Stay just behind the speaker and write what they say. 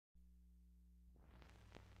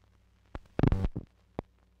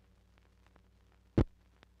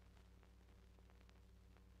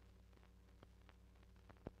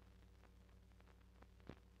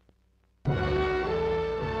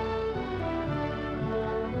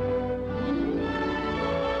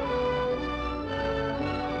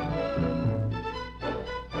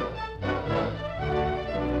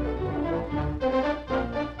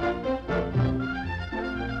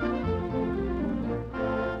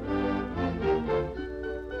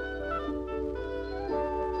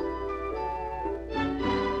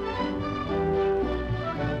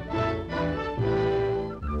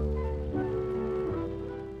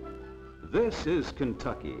This is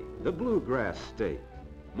Kentucky, the bluegrass state.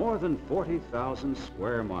 More than 40,000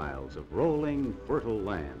 square miles of rolling, fertile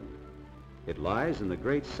land. It lies in the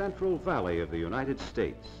great Central Valley of the United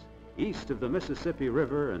States, east of the Mississippi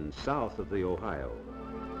River and south of the Ohio.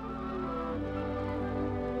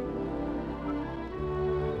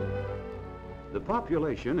 The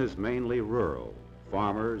population is mainly rural.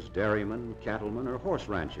 Farmers, dairymen, cattlemen, or horse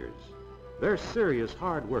ranchers. They're serious,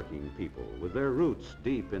 hard-working people with their roots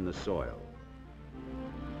deep in the soil.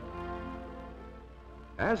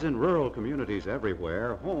 As in rural communities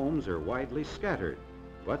everywhere, homes are widely scattered,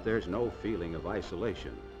 but there's no feeling of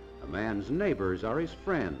isolation. A man's neighbors are his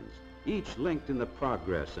friends, each linked in the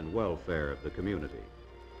progress and welfare of the community.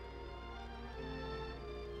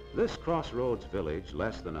 This crossroads village,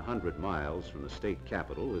 less than 100 miles from the state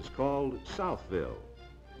capital, is called Southville.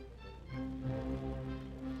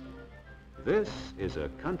 This is a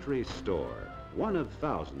country store, one of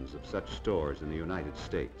thousands of such stores in the United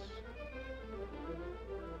States.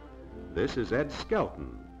 This is Ed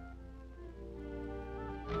Skelton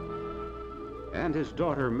and his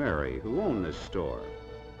daughter Mary, who own this store.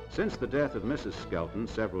 Since the death of Mrs. Skelton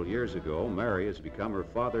several years ago, Mary has become her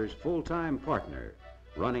father's full-time partner,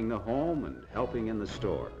 running the home and helping in the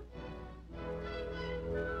store.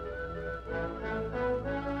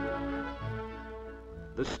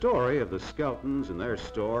 The story of the Skeltons and their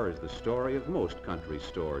store is the story of most country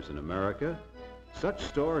stores in America. Such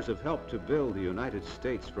stores have helped to build the United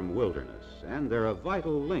States from wilderness, and they're a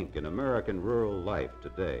vital link in American rural life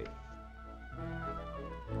today.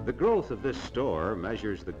 The growth of this store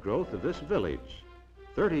measures the growth of this village.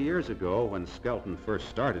 30 years ago, when Skelton first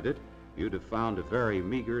started it, you'd have found a very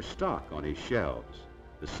meager stock on his shelves.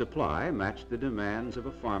 The supply matched the demands of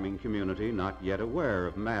a farming community not yet aware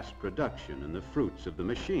of mass production and the fruits of the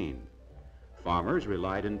machine. Farmers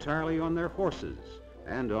relied entirely on their horses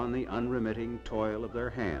and on the unremitting toil of their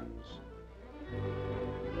hands.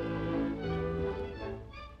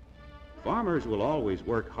 Farmers will always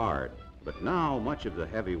work hard, but now much of the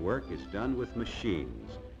heavy work is done with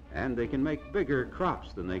machines, and they can make bigger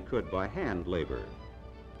crops than they could by hand labor.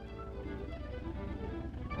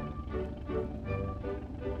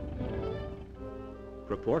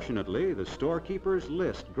 Proportionately, the storekeeper's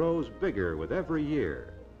list grows bigger with every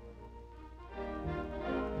year.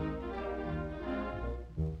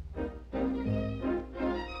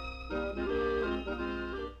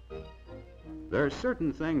 There are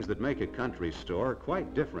certain things that make a country store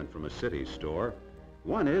quite different from a city store.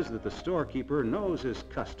 One is that the storekeeper knows his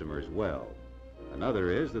customers well. Another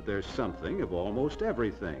is that there's something of almost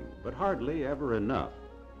everything, but hardly ever enough.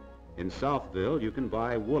 In Southville, you can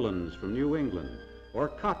buy woolens from New England or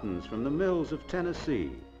cottons from the mills of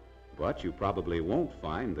Tennessee, but you probably won't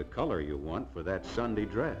find the color you want for that Sunday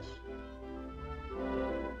dress.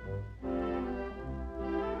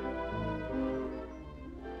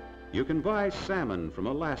 You can buy salmon from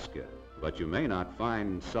Alaska, but you may not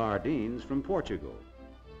find sardines from Portugal.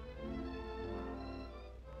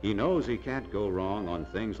 He knows he can't go wrong on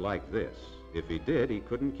things like this. If he did, he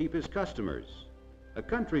couldn't keep his customers. A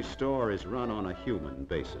country store is run on a human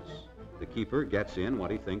basis. The keeper gets in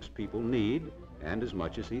what he thinks people need and as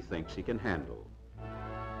much as he thinks he can handle.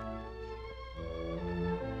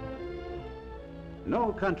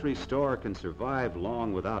 No country store can survive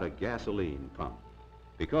long without a gasoline pump,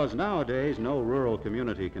 because nowadays no rural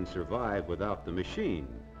community can survive without the machine.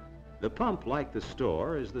 The pump, like the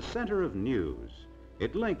store, is the center of news.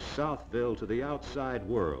 It links Southville to the outside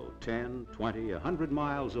world, 10, 20, 100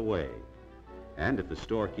 miles away. And if the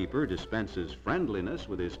storekeeper dispenses friendliness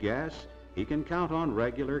with his gas, he can count on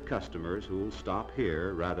regular customers who will stop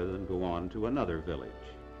here rather than go on to another village.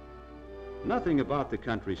 Nothing about the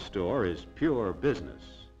country store is pure business.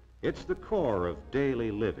 It's the core of daily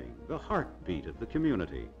living, the heartbeat of the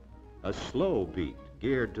community, a slow beat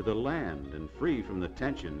geared to the land and free from the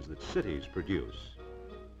tensions that cities produce.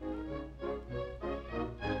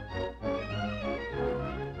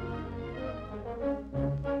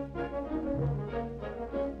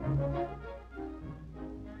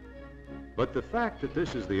 But the fact that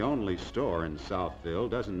this is the only store in Southville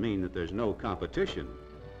doesn't mean that there's no competition.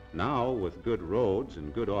 Now, with good roads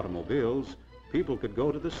and good automobiles, people could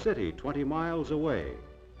go to the city 20 miles away.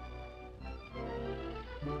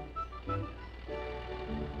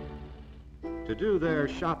 To do their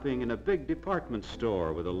shopping in a big department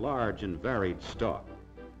store with a large and varied stock.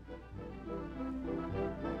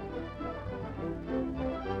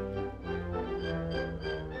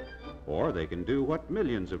 Or they can do what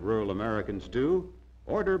millions of rural Americans do,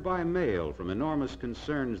 order by mail from enormous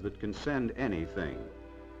concerns that can send anything.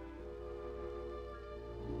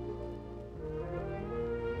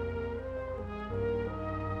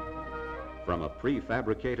 From a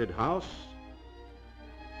prefabricated house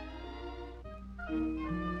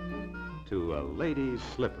to a lady's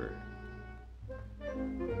slipper.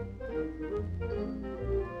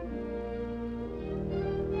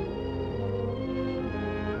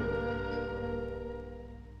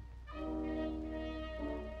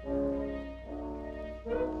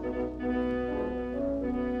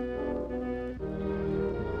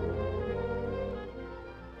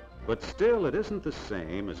 But still, it isn't the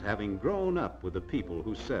same as having grown up with the people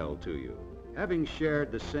who sell to you, having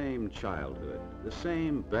shared the same childhood, the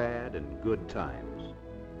same bad and good times.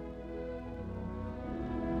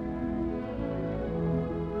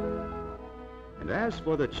 And as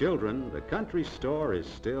for the children, the country store is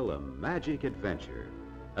still a magic adventure,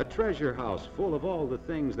 a treasure house full of all the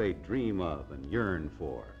things they dream of and yearn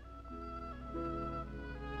for.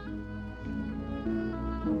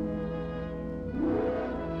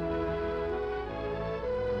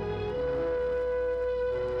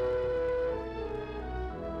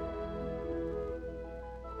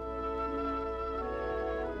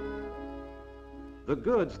 The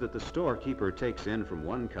goods that the storekeeper takes in from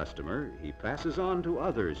one customer, he passes on to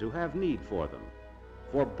others who have need for them.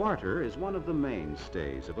 For barter is one of the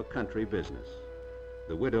mainstays of a country business.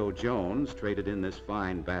 The widow Jones traded in this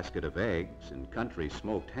fine basket of eggs and country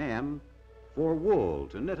smoked ham for wool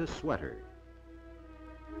to knit a sweater.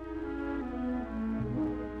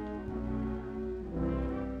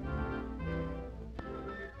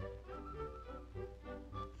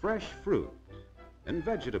 Fresh fruit and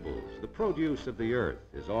vegetables, the produce of the earth,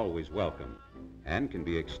 is always welcome and can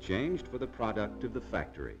be exchanged for the product of the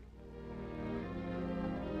factory.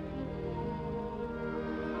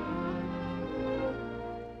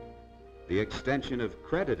 The extension of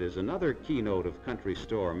credit is another keynote of country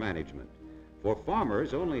store management, for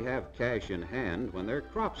farmers only have cash in hand when their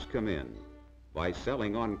crops come in. By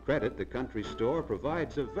selling on credit, the country store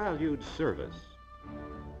provides a valued service.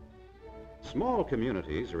 Small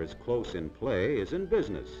communities are as close in play as in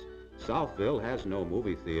business. Southville has no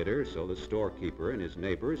movie theater, so the storekeeper and his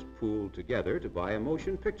neighbors pool together to buy a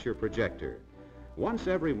motion picture projector. Once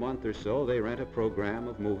every month or so, they rent a program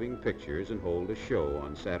of moving pictures and hold a show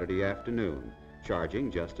on Saturday afternoon,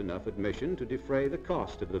 charging just enough admission to defray the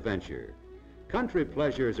cost of the venture. Country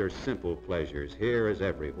pleasures are simple pleasures here as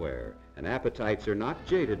everywhere, and appetites are not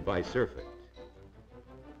jaded by surfeit.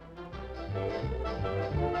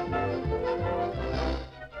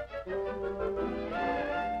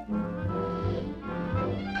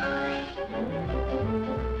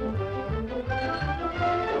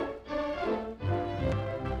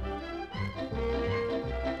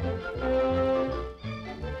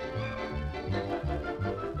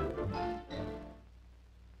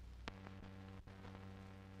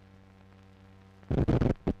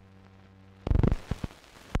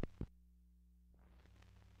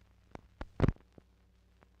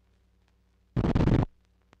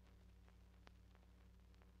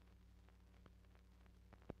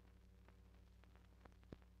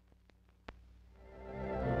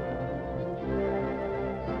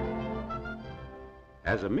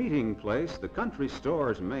 As a meeting place, the country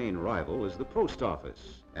store's main rival is the post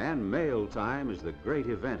office, and mail time is the great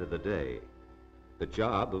event of the day. The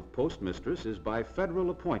job of postmistress is by federal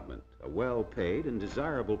appointment, a well-paid and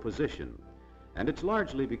desirable position, and it's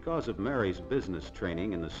largely because of Mary's business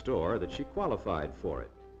training in the store that she qualified for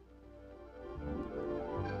it.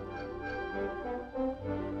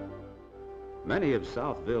 Many of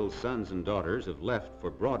Southville's sons and daughters have left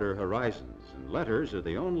for broader horizons, and letters are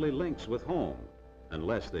the only links with home,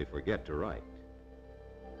 unless they forget to write.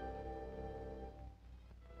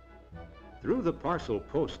 Through the parcel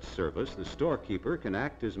post service, the storekeeper can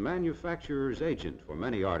act as manufacturer's agent for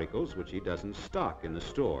many articles which he doesn't stock in the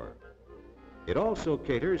store. It also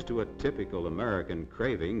caters to a typical American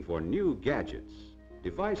craving for new gadgets,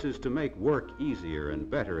 devices to make work easier and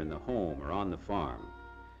better in the home or on the farm,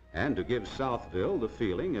 and to give Southville the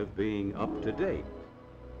feeling of being up to date.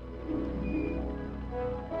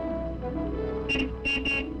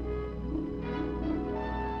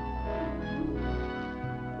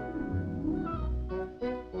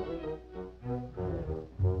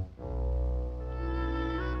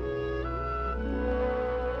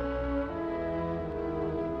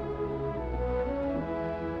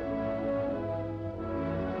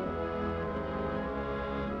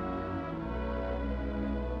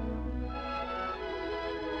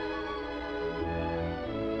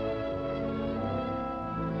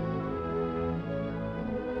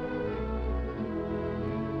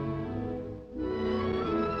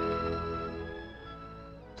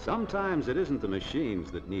 Sometimes it isn't the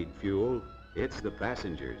machines that need fuel, it's the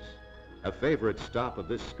passengers. A favorite stop of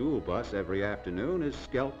this school bus every afternoon is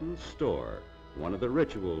Skelton's store, one of the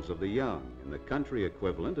rituals of the young and the country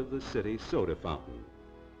equivalent of the city soda fountain.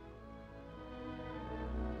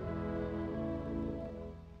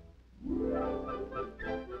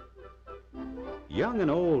 Young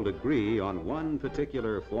and old agree on one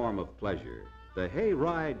particular form of pleasure, the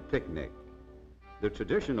hayride picnic. The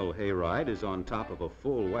traditional hayride is on top of a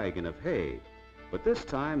full wagon of hay, but this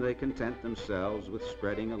time they content themselves with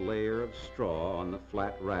spreading a layer of straw on the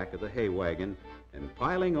flat rack of the hay wagon and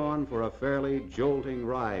piling on for a fairly jolting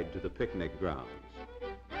ride to the picnic grounds.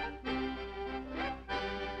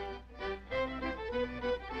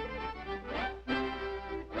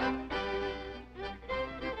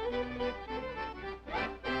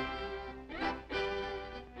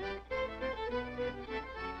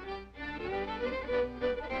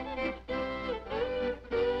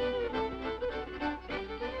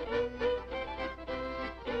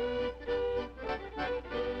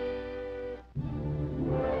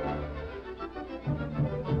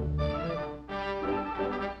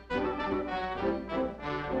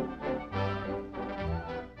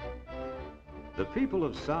 The people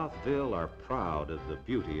of Southville are proud of the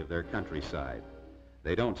beauty of their countryside.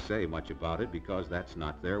 They don't say much about it because that's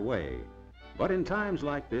not their way. But in times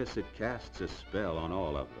like this, it casts a spell on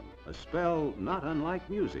all of them, a spell not unlike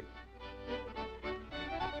music.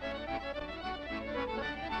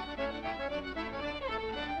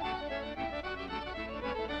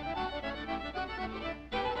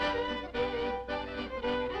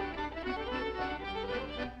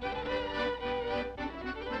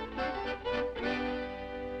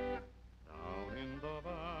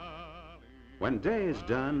 When day is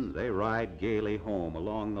done, they ride gaily home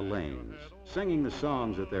along the lanes, singing the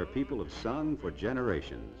songs that their people have sung for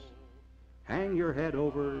generations. Hang your head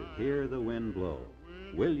over, hear the wind blow.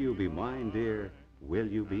 Will you be mine, dear? Will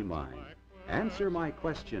you be mine? Answer my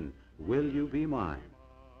question, will you be mine?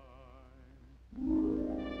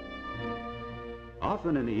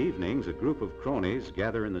 Often in the evenings, a group of cronies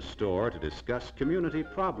gather in the store to discuss community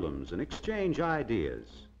problems and exchange ideas.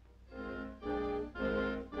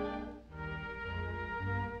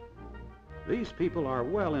 These people are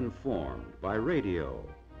well informed by radio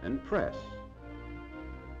and press.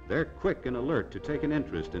 They're quick and alert to take an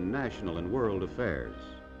interest in national and world affairs.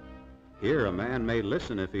 Here a man may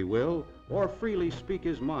listen if he will, or freely speak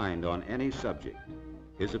his mind on any subject.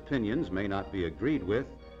 His opinions may not be agreed with,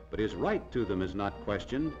 but his right to them is not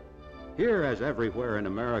questioned. Here, as everywhere in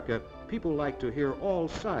America, people like to hear all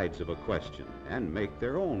sides of a question and make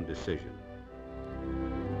their own decision.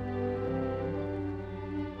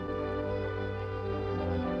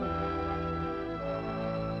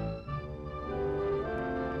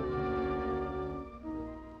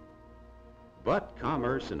 But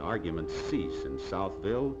commerce and arguments cease in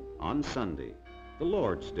Southville on Sunday, the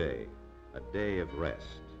Lord's Day, a day of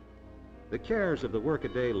rest. The cares of the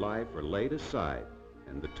workaday life are laid aside,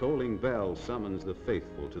 and the tolling bell summons the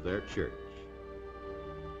faithful to their church.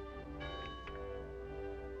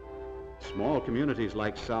 Small communities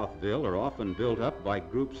like Southville are often built up by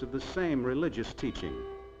groups of the same religious teaching.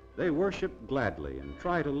 They worship gladly and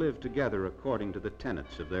try to live together according to the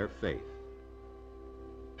tenets of their faith.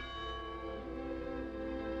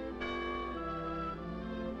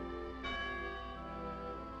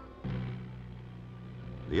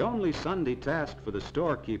 The only Sunday task for the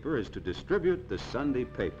storekeeper is to distribute the Sunday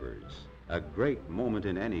papers, a great moment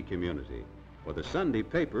in any community, for the Sunday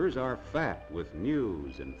papers are fat with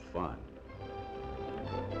news and fun.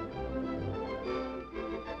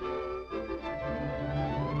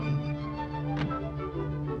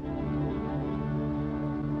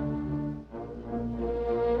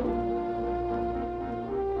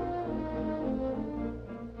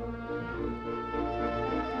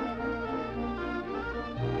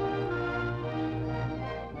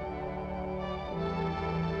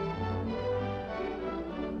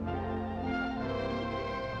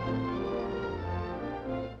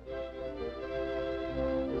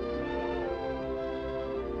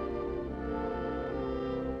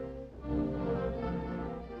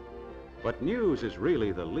 But news is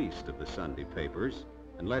really the least of the Sunday papers,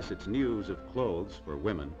 unless it's news of clothes for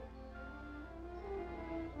women.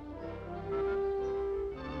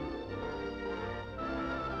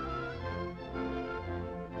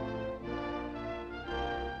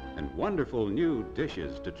 And wonderful new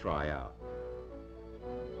dishes to try out.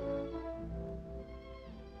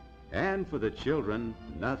 And for the children,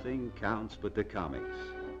 nothing counts but the comics.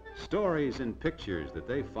 Stories and pictures that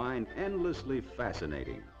they find endlessly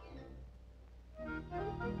fascinating.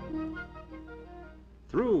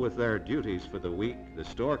 Through with their duties for the week, the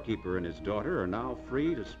storekeeper and his daughter are now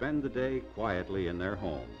free to spend the day quietly in their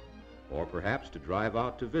home, or perhaps to drive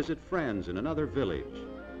out to visit friends in another village,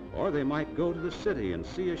 or they might go to the city and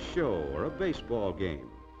see a show or a baseball game.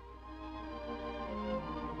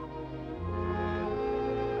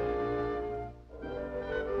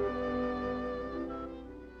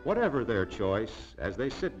 Whatever their choice, as they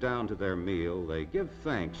sit down to their meal, they give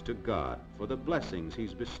thanks to God for the blessings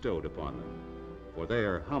He's bestowed upon them, for they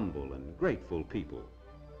are humble and grateful people.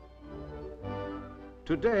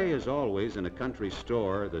 Today, as always in a country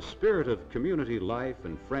store, the spirit of community life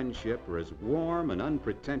and friendship are as warm and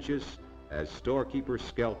unpretentious as storekeeper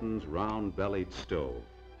Skelton's round-bellied stove.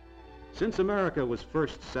 Since America was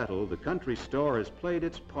first settled, the country store has played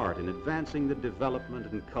its part in advancing the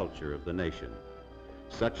development and culture of the nation.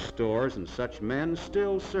 Such stores and such men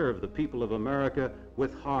still serve the people of America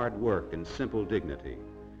with hard work and simple dignity.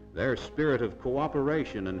 Their spirit of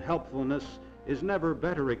cooperation and helpfulness is never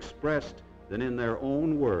better expressed than in their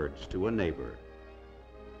own words to a neighbor.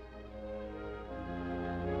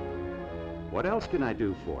 What else can I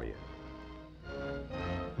do for you?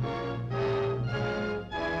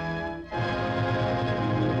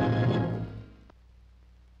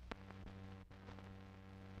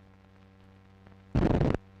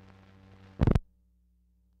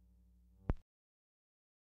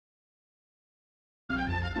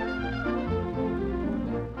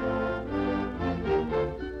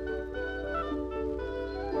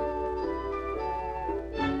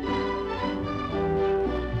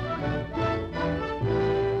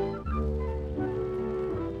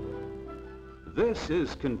 This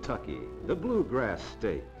is Kentucky, the bluegrass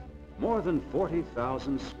state. More than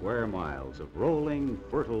 40,000 square miles of rolling,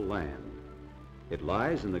 fertile land. It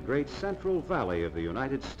lies in the great Central Valley of the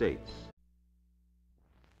United States.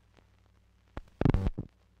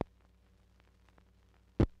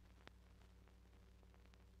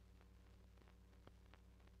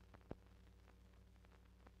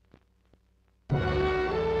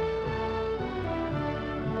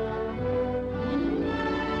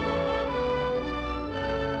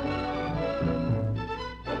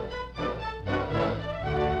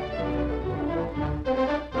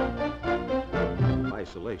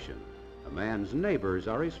 Isolation. A man's neighbors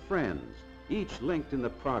are his friends, each linked in the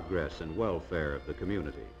progress and welfare of the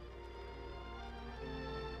community.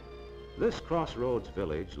 This crossroads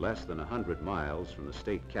village, less than 100 miles from the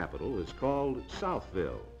state capital, is called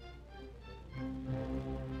Southville.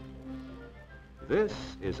 This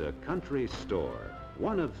is a country store,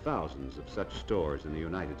 one of thousands of such stores in the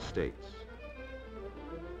United States.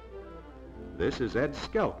 This is Ed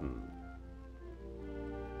Skelton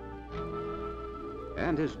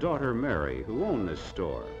and his daughter Mary, who own this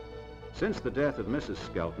store. Since the death of Mrs.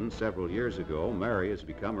 Skelton several years ago, Mary has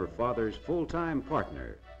become her father's full-time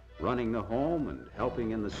partner, running the home and helping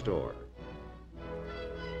in the store.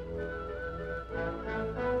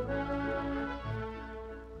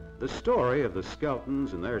 The story of the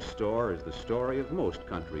Skeltons and their store is the story of most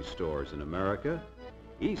country stores in America,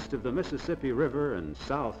 east of the Mississippi River and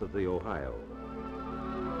south of the Ohio.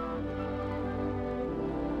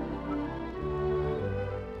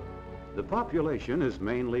 The population is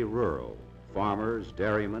mainly rural. Farmers,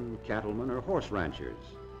 dairymen, cattlemen, or horse ranchers.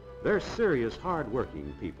 They're serious,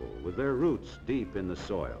 hard-working people with their roots deep in the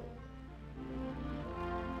soil.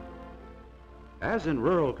 As in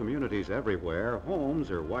rural communities everywhere,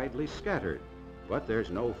 homes are widely scattered, but there's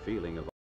no feeling of